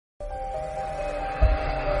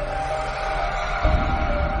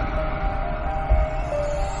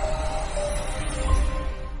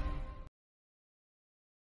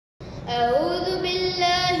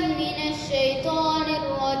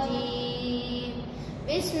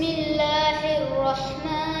بسم الله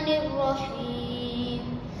الرحمن الرحيم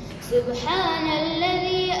سبحان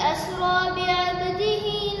الذي أسرى بعبده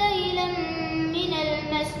ليلا من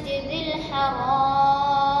المسجد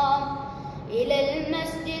الحرام إلى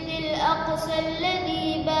المسجد الأقصى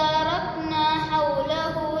الذي باركنا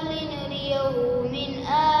حوله لنريه من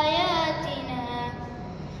آياتنا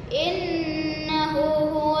إنه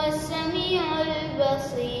هو السميع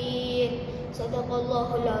البصير صدق الله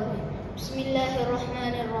العظيم بسم الله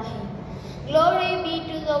الرحمن الرحيم Glory be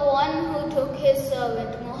to the one who took his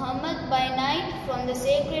servant Muhammad by night from the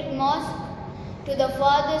sacred mosque to the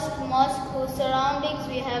farthest mosque whose surroundings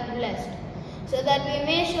we have blessed, so that we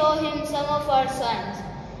may show him some of our signs.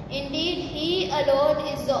 Indeed, he alone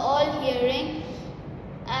is the all-hearing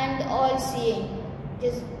and all-seeing.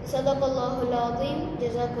 Sadaqallahul Azim,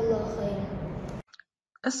 Jazakallah khairan.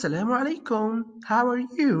 Assalamu alaikum. How are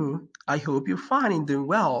you? I hope you're fine and doing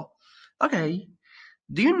well. Okay,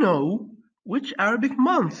 do you know which Arabic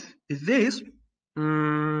month is this? Is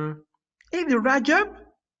it Rajab?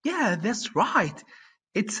 Yeah, that's right.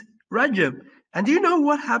 It's Rajab. And do you know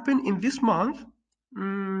what happened in this month?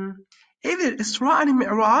 Is it Israa and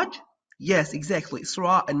Meraaj? Yes, exactly.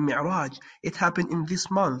 Israa and Meraaj. It happened in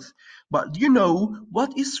this month. But do you know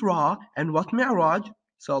what Israa and what Meraaj?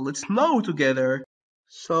 So let's know together.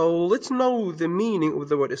 So let's know the meaning of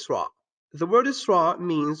the word Isra. The word Isra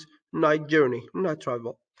means night journey, night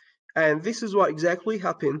travel. And this is what exactly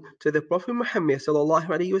happened to the Prophet Muhammad sallallahu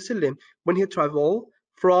alaihi wasallam when he traveled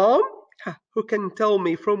from, who can tell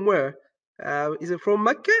me from where? Is it from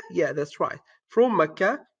Mecca? Yeah, that's right. From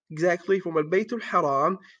Mecca, exactly from Al-Bayt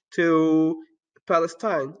al-Haram to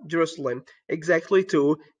Palestine, Jerusalem, exactly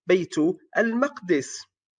to Bayt al-Maqdis.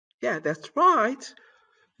 Yeah, that's right.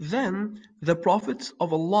 Then the prophets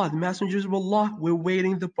of Allah, the messengers of Allah, were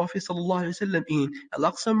waiting the Prophet ﷺ in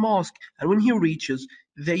Al-Aqsa Mosque, and when he reaches,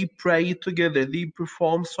 they pray together, they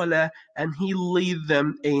perform salah, and he lead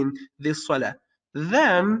them in this salah.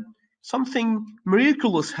 Then something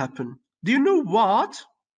miraculous happened. Do you know what?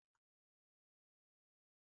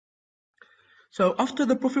 So after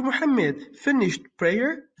the Prophet Muhammad finished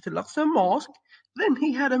prayer at Al-Aqsa Mosque, then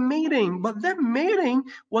he had a meeting, but that meeting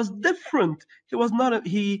was different.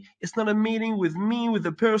 It's not a meeting with me, with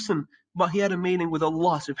a person, but he had a meeting with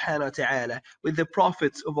Allah subhanahu wa ta'ala, with the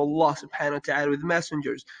prophets of Allah subhanahu wa ta'ala, with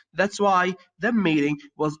messengers. That's why that meeting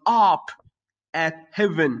was up at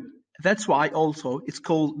heaven. That's why also it's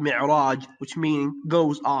called Mi'raj, which means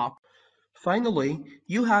goes up. Finally,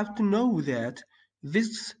 you have to know that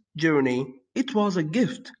this journey, it was a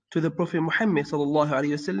gift to the Prophet Muhammad sallallahu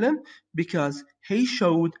alaihi wasallam because he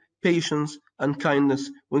showed patience and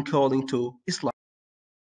kindness when calling to Islam.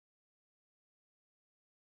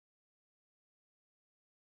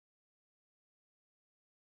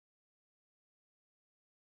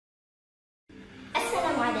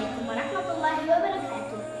 السلام عليكم ورحمة الله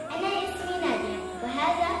وبركاته. أنا اسمي نادية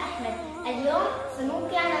وهذا أحمد. اليوم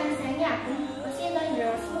سنلقي على مسامعكم قصيدة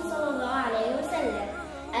للرسول صلى الله عليه وسلم.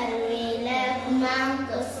 أروي لكم عن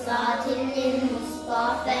قصة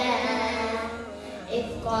للمصطفى إذ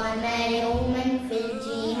قام يوما في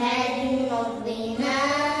الجهاد منظما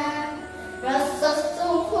رص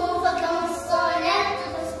الصفوف كما الصلاة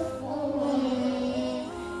تصفهم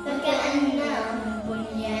فكأنهم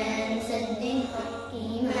بنيان سد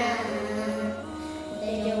حكيما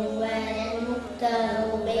تجول المختار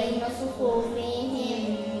بين صفوفهم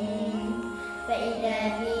فإذا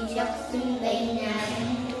بشخص بينهم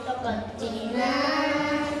متقدما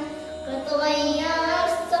قد غير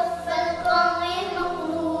الصف القائم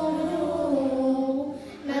مغلوب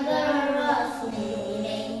نظر الرسول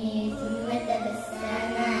إليه ثم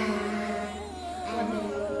تبسما أمر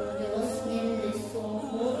بغصن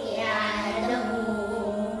للصفوف أعاده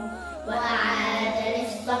وأعاد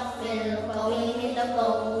للصف القويم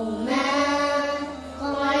تقوما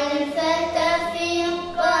قال الفتى في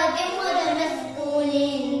قادم ولمسؤول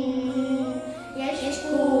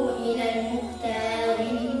يشكو إلى المختار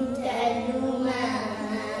من تألما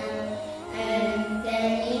ألم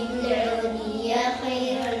تلد العودي يا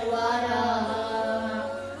خير الورى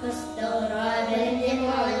فاستغرب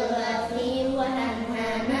الجمع الغفير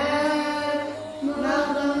وهمهما ما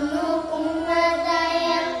ظنكم ماذا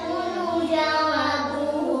يكون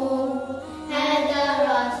جوابه هذا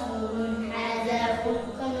رسول هذا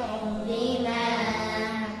خلقا عظيما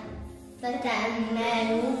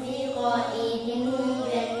فتأملوا في قائد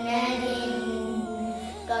مجند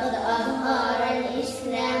قد أظهر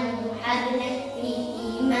الإسلام حبلا في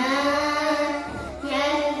إيمان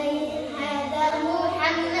هذا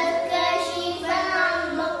محمد كاشفا عن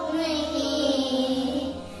بطنه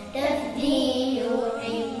تفديه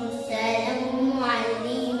حب السلام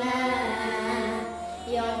معلما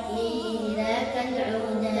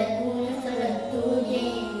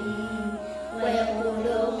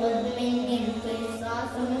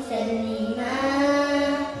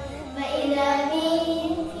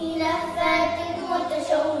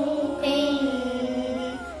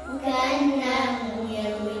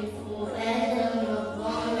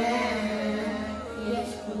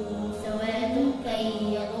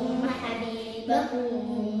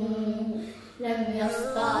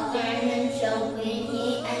يستطع من شوقه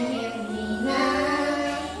أن يبدينا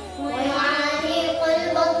ويعانق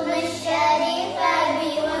البطن الشريف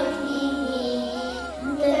بوجهه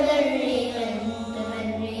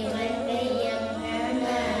متبرغا كي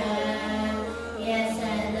يمنعنا يا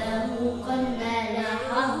ساده قد نال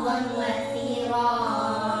حظا وثيرا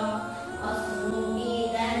أصله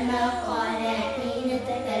إذا ما قال حين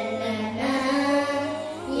تكلمنا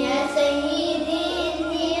يا سيدي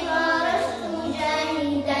إني خرجت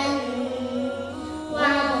جاهدا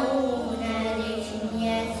وعون جيش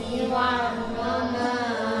يسير عن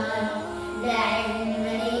الرماد لا علم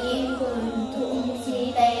لي كنت أمسي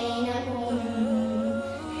بينكم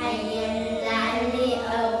حيا لعلي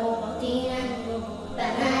أوطنا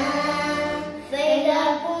ربما فإذا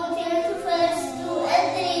قتلت فلست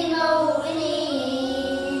أدري موئلي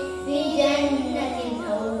في جنة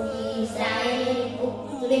أو في سعير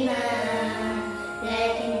أكرما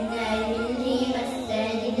لكن جلي ما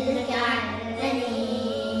استجلك عنني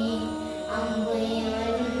أمضي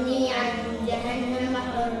وجني عن جهنم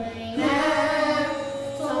حرما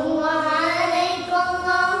صلى عليك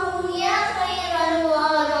الله يا خير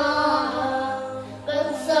الورى قد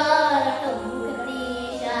صار حبك في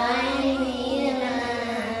شعائرنا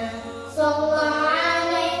صلى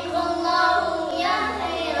عليك الله يا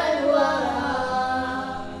خير الورى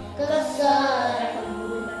قد صار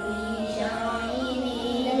حبك في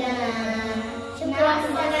شعائرنا شكرا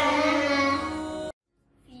السلام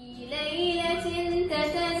في ليلة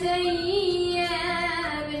تتزيا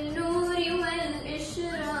بالنور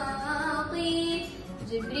والإشراق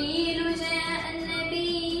جبريل جاء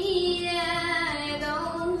النبي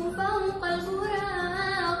يدعوه فوق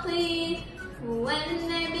البراق هو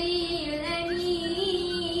النبي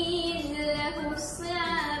الأمين له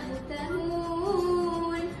الصعاب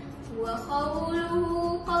تهون وقوله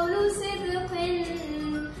قول صدق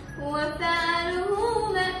وفعله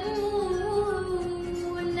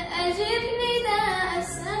مأمون أجب نداء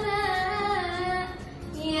السماء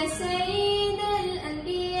يا سيد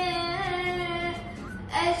الأنبياء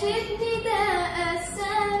أجب نداء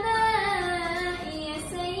السماء يا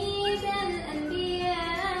سيد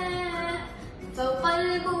الأنبياء فوق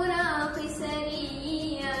البراق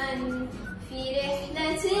سريعا في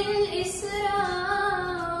رحلة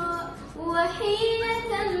الإسراء وحين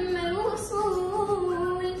تم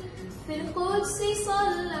الوصول في القدس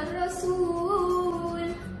صلى الرسول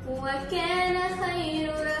وكان خير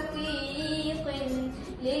رفيق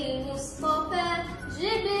للمصطفى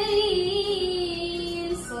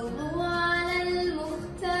جبريل صلوا على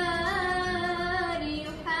المختار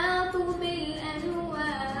يحاط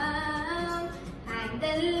بالأنوار عند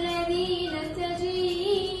الذين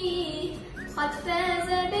تجيه قد فاز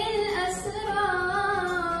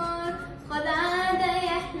بالأسرار قد عاد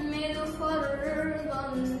يحمل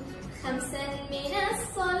فرضا 5 من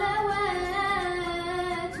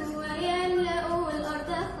الصلوات ويملأ الأرض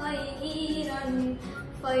خيرا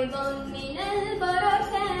فيضا من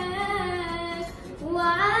البركات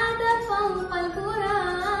وعاد فوق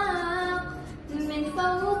البراق من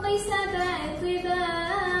فوق 7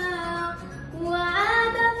 طباق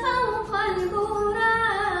وعاد فوق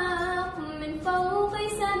البراق من فوق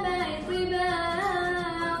 7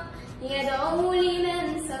 طباق يدعو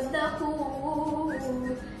لمن صدقوا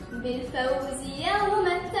بالفوز يوم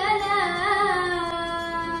التلاق